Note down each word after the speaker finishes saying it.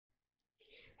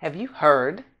Have you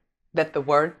heard that the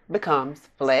Word becomes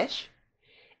flesh?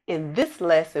 In this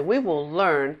lesson, we will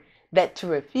learn that to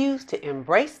refuse to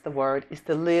embrace the Word is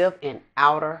to live in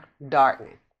outer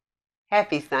darkness.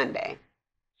 Happy Sunday.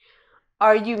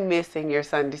 Are you missing your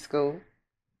Sunday school?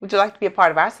 Would you like to be a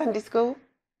part of our Sunday school?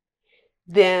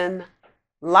 Then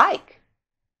like,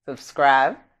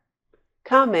 subscribe,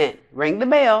 comment, ring the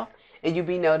bell, and you'll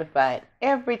be notified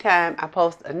every time I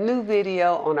post a new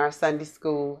video on our Sunday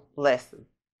school lesson.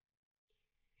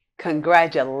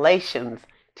 Congratulations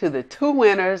to the two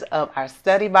winners of our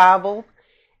study Bible,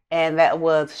 and that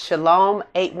was Shalom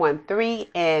 813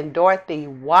 and Dorothy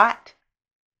Watt.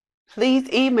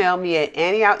 Please email me at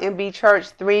Antioch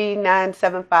MBChurch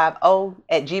 39750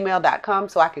 @gmail.com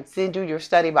so I can send you your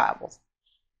study Bibles.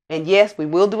 And yes, we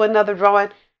will do another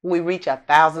drawing when we reach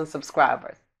 1,000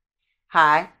 subscribers.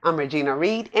 Hi, I'm Regina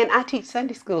Reed, and I teach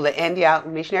Sunday school at Antioch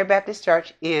Missionary Baptist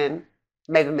Church in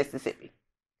Maven, Mississippi.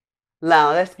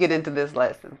 Now, let's get into this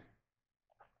lesson.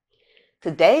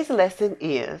 Today's lesson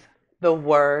is the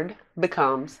Word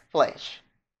becomes flesh.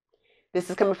 This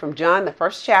is coming from John, the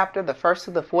 1st chapter, the 1st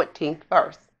to the 14th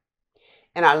verse.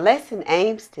 And our lesson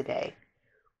aims today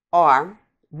are,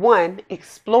 1,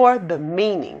 explore the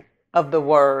meaning of the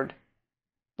Word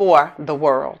for the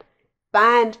world.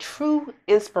 Find true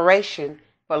inspiration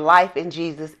for life in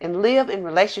Jesus and live in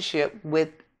relationship with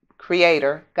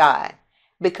Creator God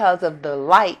because of the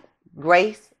light,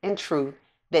 grace, and truth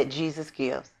that Jesus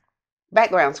gives.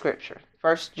 Background scripture,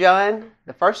 1 John,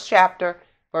 the 1st chapter,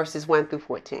 verses 1 through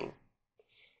 14.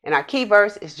 And our key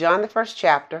verse is John, the 1st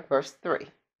chapter, verse 3.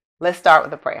 Let's start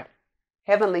with a prayer.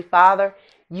 Heavenly Father,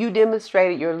 you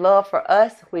demonstrated your love for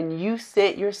us when you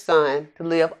sent your Son to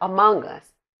live among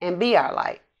us and be our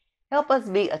light. Help us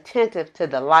be attentive to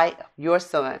the light of your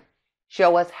Son.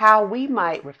 Show us how we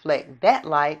might reflect that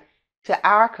light to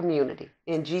our community.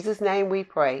 In Jesus' name we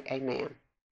pray, amen.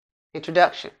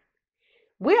 Introduction.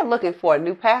 We are looking for a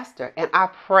new pastor, and I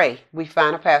pray we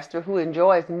find a pastor who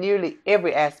enjoys nearly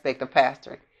every aspect of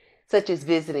pastoring, such as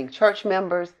visiting church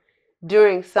members.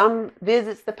 During some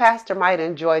visits, the pastor might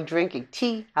enjoy drinking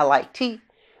tea, I like tea,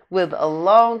 with a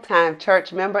longtime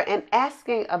church member and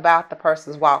asking about the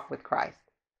person's walk with Christ.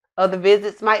 Other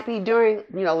visits might be during,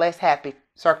 less happy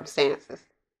circumstances.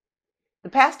 The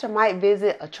pastor might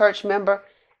visit a church member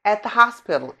at the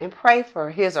hospital and pray for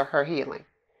his or her healing.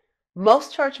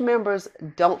 Most church members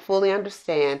don't fully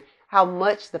understand how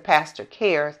much the pastor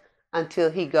cares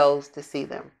until he goes to see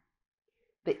them.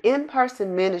 The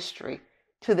in-person ministry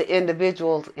to the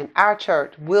individuals in our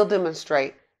church will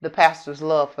demonstrate the pastor's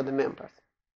love for the members.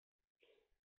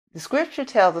 The scripture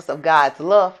tells us of God's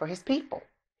love for his people.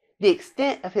 The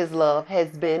extent of his love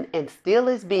has been and still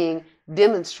is being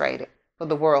demonstrated for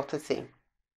the world to see.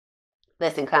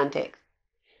 That's in context.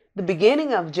 The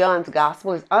beginning of John's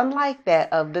gospel is unlike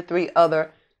that of the 3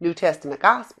 other New Testament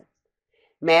gospels.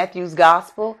 Matthew's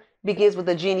gospel begins with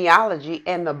a genealogy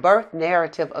and the birth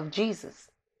narrative of Jesus.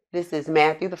 This is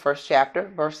Matthew, the 1st chapter,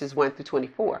 verses 1 through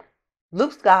 24.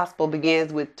 Luke's gospel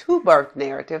begins with 2 birth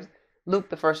narratives, Luke,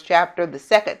 the 1st chapter, the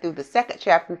 2nd through the 2nd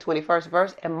chapter, 21st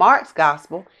verse, and Mark's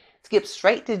gospel skips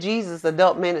straight to Jesus'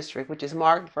 adult ministry, which is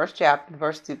Mark, the 1st chapter,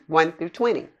 verse 1 through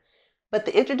 20. But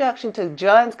the introduction to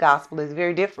John's gospel is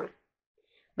very different.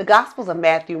 The gospels of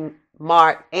Matthew,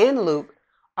 Mark, and Luke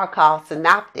are called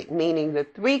synoptic, meaning the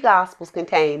 3 gospels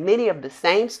contain many of the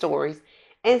same stories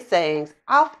and sayings,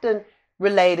 often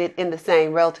related in the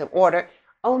same relative order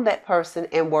on that person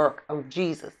and work of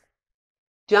Jesus.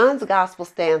 John's gospel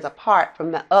stands apart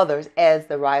from the others as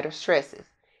the writer stresses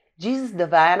Jesus'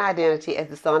 divine identity as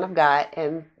the Son of God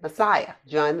and Messiah,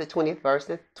 John the 20th verse,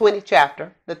 the 20th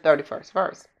chapter, the 31st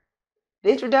verse.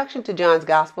 The introduction to John's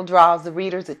gospel draws the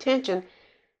reader's attention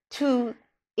in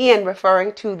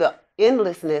referring to the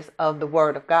endlessness of the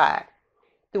Word of God.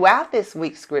 Throughout this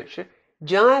week's scripture,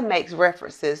 John makes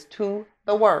references to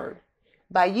the Word.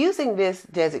 By using this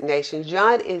designation,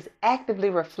 John is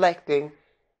actively reflecting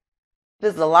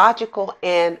physiological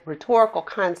and rhetorical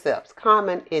concepts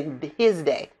common in his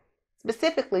day.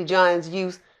 Specifically, John's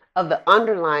use of the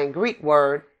underlying Greek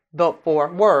word for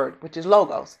word, which is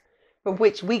logos, from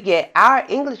which we get our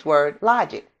English word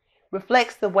logic,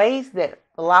 reflects the ways that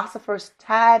philosophers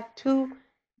tried to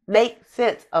make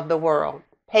sense of the world.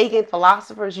 Pagan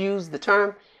philosophers used the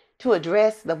term to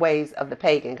address the ways of the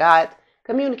pagan gods,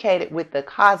 communicated with the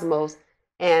cosmos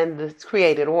and the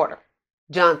created order.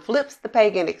 John flips the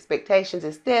pagan expectations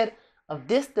instead of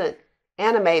distant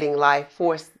animating life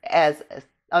force as an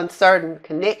uncertain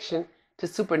connection to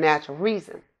supernatural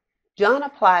reason. John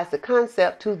applies the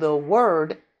concept to the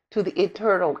Word to the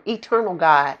eternal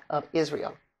God of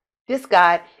Israel. This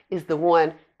God is the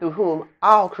one through whom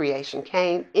all creation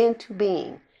came into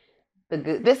being.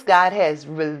 This God has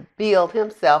revealed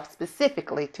himself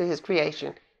specifically to his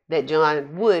creation that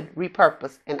John would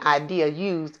repurpose an idea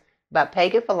used by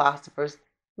pagan philosophers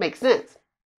makes sense,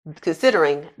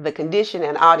 considering the condition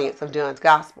and audience of John's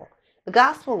gospel. The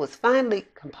gospel was finally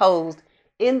composed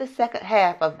in the second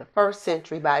half of the first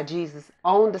century by Jesus'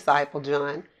 own disciple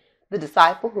John, the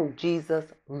disciple whom Jesus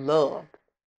loved.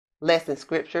 Lesson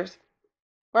scriptures: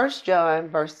 1 John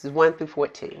verses 1 through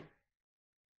 14.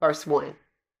 Verse 1.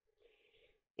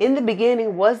 In the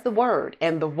beginning was the Word,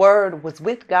 and the Word was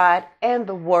with God, and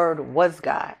the Word was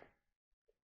God.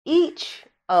 Each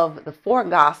of the four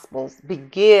Gospels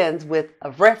begins with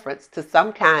a reference to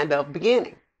some kind of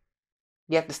beginning.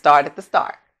 You have to start at the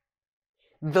start.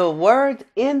 The words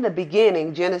 "in the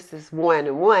beginning," Genesis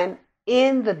 1:1,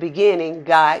 in the beginning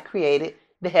God created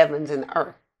the heavens and the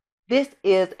earth. This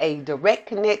is a direct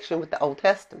connection with the Old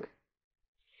Testament.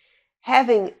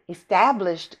 Having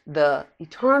established the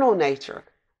eternal nature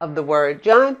of the Word,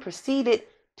 John proceeded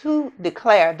to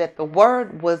declare that the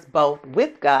Word was both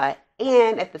with God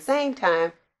and at the same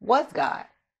time was God.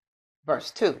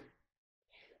 Verse 2.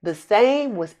 The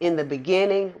same was in the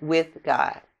beginning with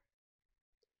God.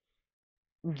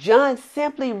 John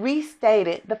simply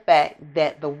restated the fact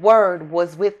that the Word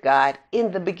was with God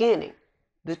in the beginning.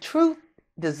 The truth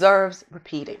deserves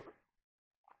repeating.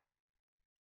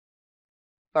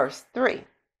 Verse 3.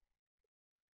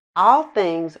 All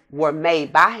things were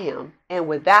made by him, and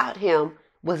without him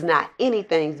was not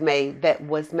anything made that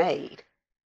was made.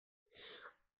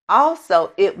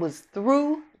 Also, it was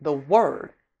through the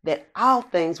Word that all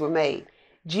things were made.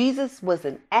 Jesus was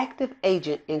an active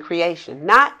agent in creation.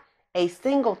 Not a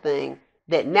single thing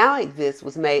that now exists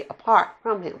was made apart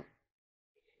from him.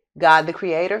 God the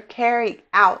Creator carried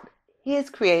out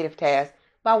his creative task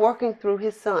by working through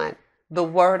his Son, the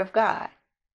Word of God.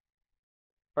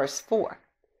 Verse 4.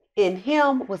 In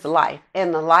him was life,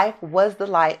 and the life was the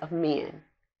light of men.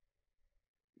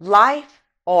 Life,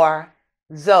 or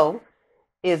Zoe,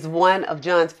 is one of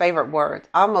John's favorite words.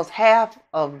 Almost half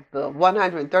of the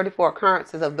 134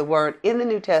 occurrences of the word in the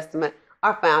New Testament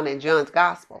are found in John's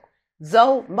Gospel.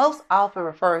 Zoe most often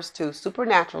refers to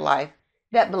supernatural life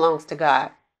that belongs to God,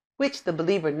 which the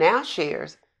believer now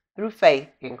shares through faith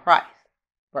in Christ.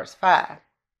 Verse 5.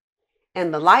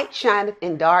 And the light shineth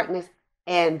in darkness,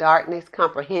 and darkness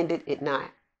comprehended it not.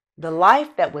 The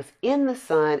life that was in the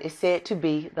Son is said to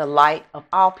be the light of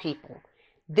all people.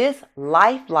 This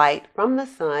life light from the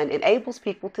Son enables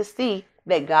people to see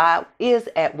that God is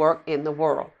at work in the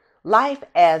world. Life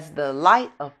as the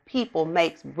light of people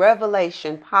makes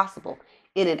revelation possible.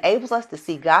 It enables us to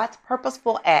see God's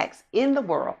purposeful acts in the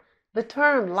world. The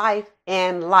term life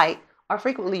and light are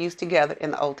frequently used together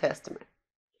in the Old Testament.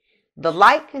 The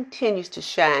light continues to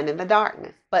shine in the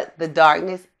darkness, but the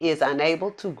darkness is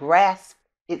unable to grasp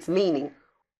its meaning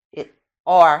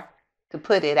or to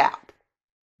put it out.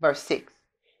 Verse 6.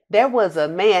 There was a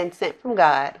man sent from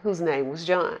God whose name was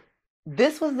John.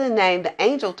 This was the name the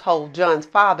angel told John's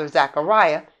father,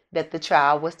 Zechariah, that the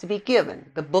child was to be given.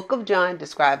 The book of John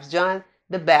describes John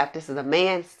the Baptist as a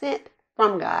man sent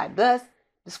from God, thus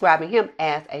describing him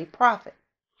as a prophet.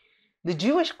 The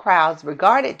Jewish crowds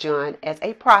regarded John as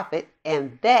a prophet,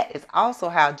 and that is also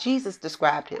how Jesus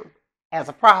described him, as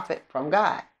a prophet from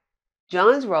God.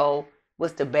 John's role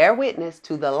was to bear witness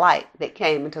to the light that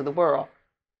came into the world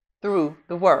through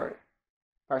the Word.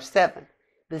 Verse 7.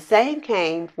 The same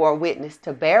came for a witness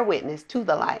to bear witness to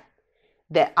the light,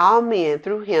 that all men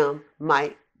through him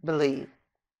might believe.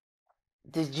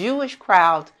 The Jewish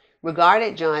crowds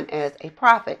regarded John as a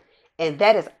prophet, and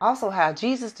that is also how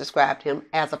Jesus described him,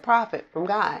 as a prophet from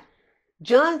God.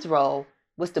 John's role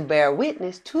was to bear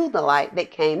witness to the light that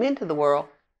came into the world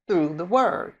through the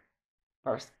Word.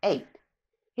 Verse 8.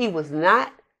 He was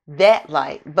not that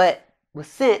light, but was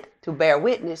sent to bear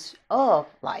witness of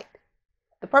light.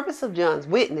 The purpose of John's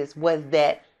witness was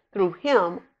that through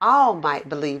him all might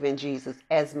believe in Jesus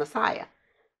as Messiah.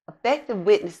 Effective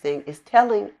witnessing is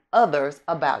telling others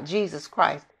about Jesus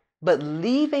Christ, but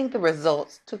leaving the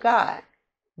results to God.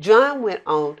 John went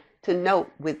on to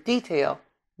note with detail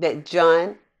that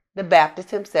John the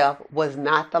Baptist himself was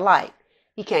not the light.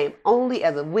 He came only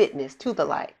as a witness to the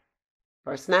light.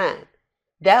 Verse 9.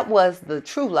 That was the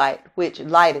true light which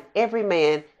lighteth every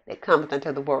man that cometh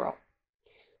into the world.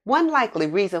 One likely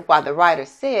reason why the writer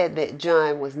said that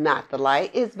John was not the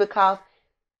light is because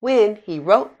when he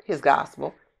wrote his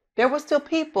gospel, there were still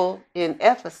people in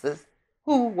Ephesus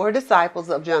who were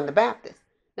disciples of John the Baptist.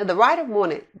 Now, the writer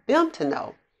wanted them to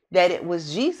know that it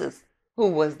was Jesus who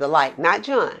was the light, not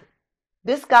John.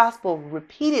 This gospel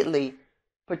repeatedly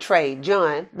portrayed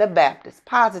John the Baptist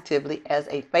positively as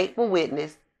a faithful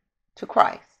witness to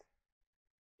Christ.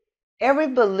 Every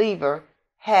believer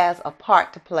has a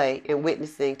part to play in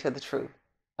witnessing to the truth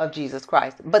of Jesus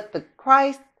Christ. But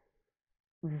Christ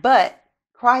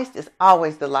is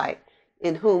always the light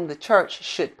in whom the church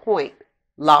should point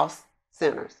lost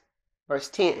sinners. Verse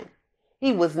 10.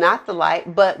 He was not the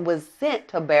light, but was sent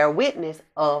to bear witness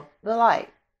of the light.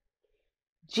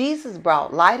 Jesus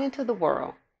brought light into the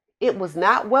world. It was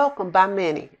not welcomed by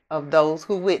many of those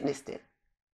who witnessed it.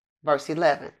 Verse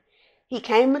 11. He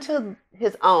came into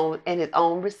his own, and his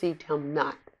own received him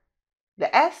not.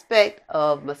 The aspect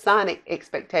of Masonic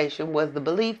expectation was the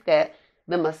belief that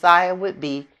the Messiah would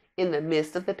be in the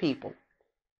midst of the people,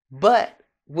 but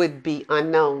would be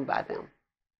unknown by them.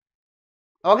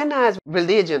 Organized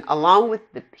religion, along with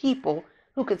the people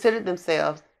who considered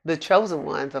themselves the chosen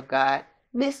ones of God,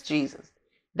 missed Jesus.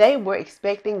 They were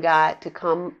expecting God to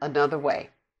come another way,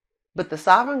 but the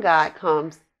sovereign God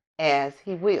comes as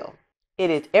he will. It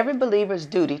is every believer's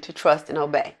duty to trust and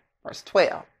obey. Verse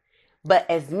 12. But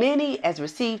as many as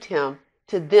received him,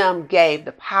 to them gave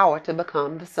the power to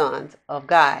become the sons of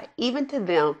God, even to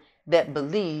them that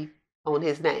believe on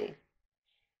his name.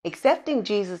 Accepting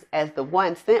Jesus as the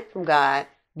one sent from God,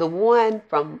 the one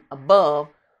from above,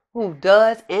 who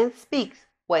does and speaks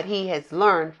what he has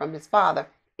learned from his Father,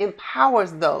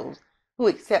 empowers those who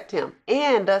accept him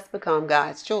and thus become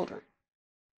God's children.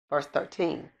 Verse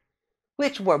 13.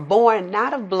 Which were born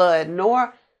not of blood,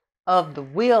 nor of the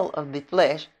will of the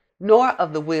flesh, nor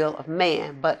of the will of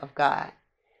man, but of God.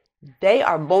 They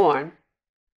are born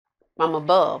from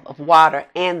above, of water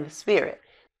and the Spirit.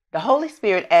 The Holy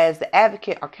Spirit, as the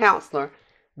advocate or counselor,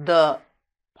 the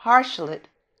paraclete,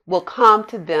 will come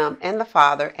to them, and the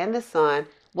Father and the Son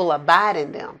will abide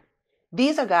in them.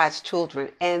 These are God's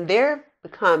children, and their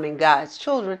becoming God's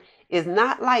children is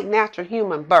not like natural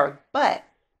human birth, but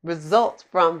results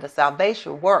from the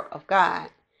salvation work of God.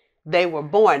 They were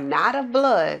born not of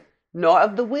blood, nor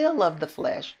of the will of the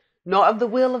flesh, nor of the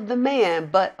will of the man,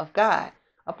 but of God.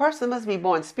 A person must be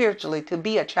born spiritually to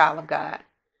be a child of God.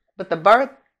 But the birth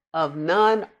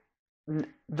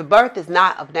is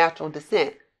not of natural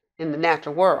descent in the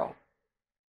natural world.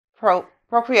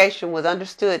 Procreation was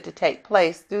understood to take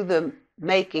place through the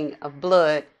making of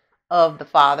blood of the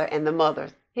father and the mother,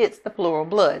 hence the plural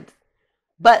bloods.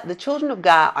 But the children of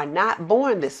God are not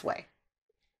born this way.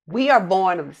 We are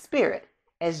born of the Spirit,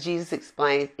 as Jesus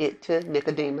explains it to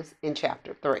Nicodemus in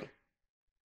chapter 3.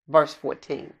 Verse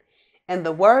 14. And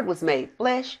the Word was made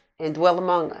flesh and dwelt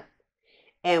among us,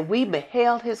 and we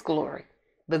beheld his glory,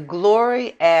 the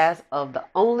glory as of the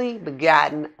only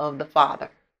begotten of the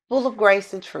Father, full of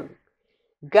grace and truth.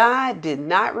 God did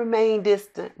not remain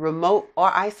distant, remote,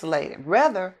 or isolated.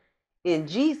 Rather, in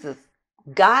Jesus,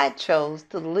 God chose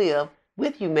to live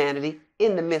with humanity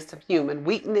in the midst of human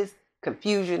weakness,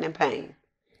 confusion, and pain.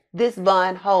 This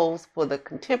bond holds for the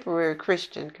contemporary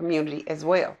Christian community as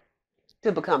well.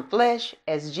 To become flesh,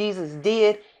 as Jesus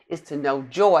did, is to know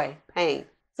joy, pain,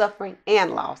 suffering,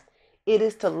 and loss. It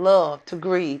is to love, to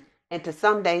grieve, and to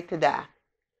someday to die.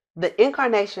 The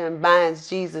incarnation binds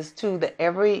Jesus to the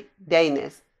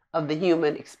everydayness of the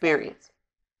human experience.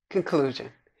 Conclusion.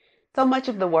 So much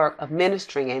of the work of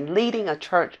ministering and leading a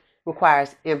church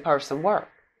requires in-person work.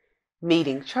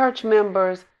 Meeting church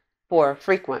members for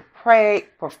frequent prayer,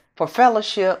 for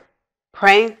fellowship,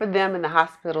 praying for them in the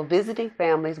hospital, visiting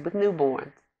families with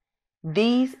newborns.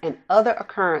 These and other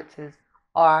occurrences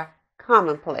are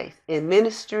commonplace in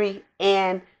ministry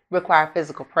and require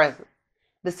physical presence.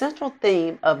 The central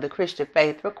theme of the Christian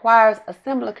faith requires a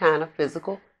similar kind of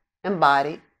physical,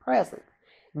 embodied presence.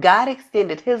 God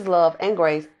extended his love and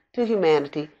grace to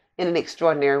humanity in an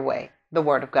extraordinary way. The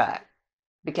Word of God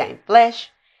became flesh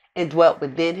and dwelt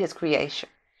within his creation.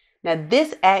 Now,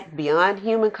 this act beyond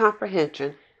human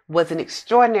comprehension was an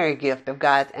extraordinary gift of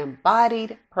God's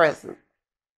embodied presence.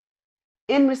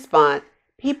 In response,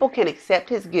 people can accept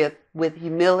his gift with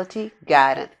humility,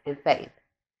 guidance, and faith.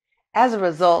 As a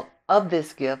result of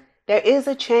this gift, there is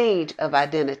a change of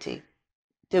identity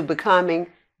to becoming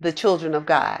the children of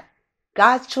God.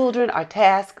 God's children are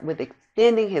tasked with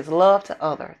extending his love to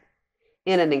others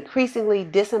in an increasingly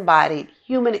disembodied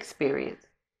human experience,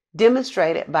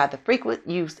 demonstrated by the frequent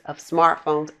use of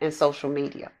smartphones and social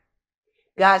media.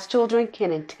 God's children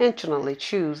can intentionally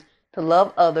choose to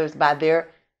love others by their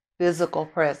physical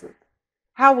presence.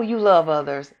 How will you love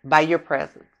others? By your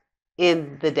presence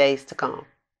in the days to come.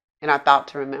 And our thought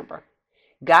to remember,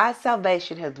 God's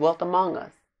salvation has dwelt among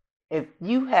us. If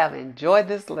you have enjoyed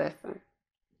this lesson,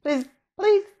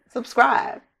 please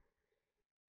subscribe.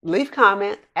 Leave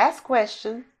comments, ask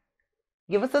questions,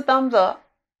 give us a thumbs up,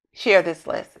 share this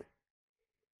lesson.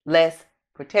 Let's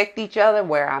protect each other,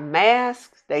 wear our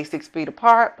masks, stay 6 feet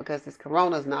apart because this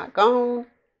corona's not gone.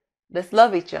 Let's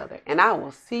love each other. And I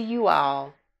will see you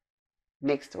all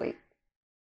next week.